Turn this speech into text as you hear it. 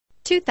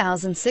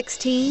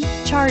2016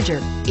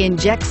 Charger.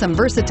 Inject some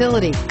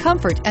versatility,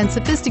 comfort, and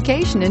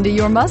sophistication into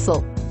your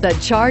muscle. The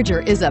Charger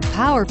is a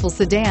powerful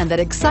sedan that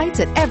excites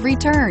at every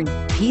turn.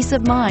 Peace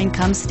of mind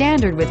comes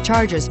standard with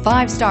Charger's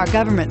 5-star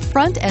government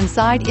front and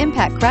side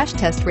impact crash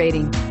test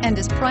rating and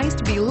is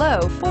priced below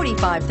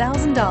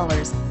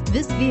 $45,000.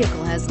 This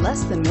vehicle has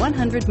less than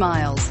 100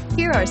 miles.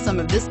 Here are some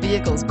of this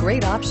vehicle's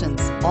great options: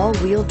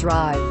 all-wheel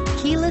drive,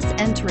 keyless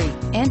entry,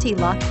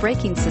 anti-lock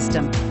braking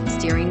system,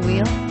 steering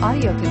wheel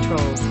audio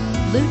controls,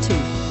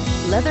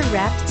 Bluetooth,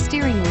 leather-wrapped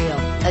steering wheel,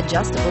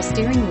 adjustable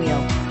steering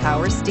wheel,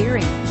 power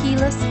steering,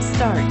 keyless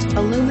start,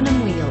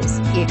 aluminum wheels.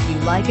 If you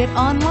like it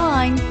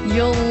online,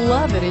 you'll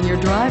love it in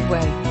your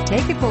driveway.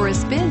 Take it for a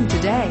spin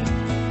today.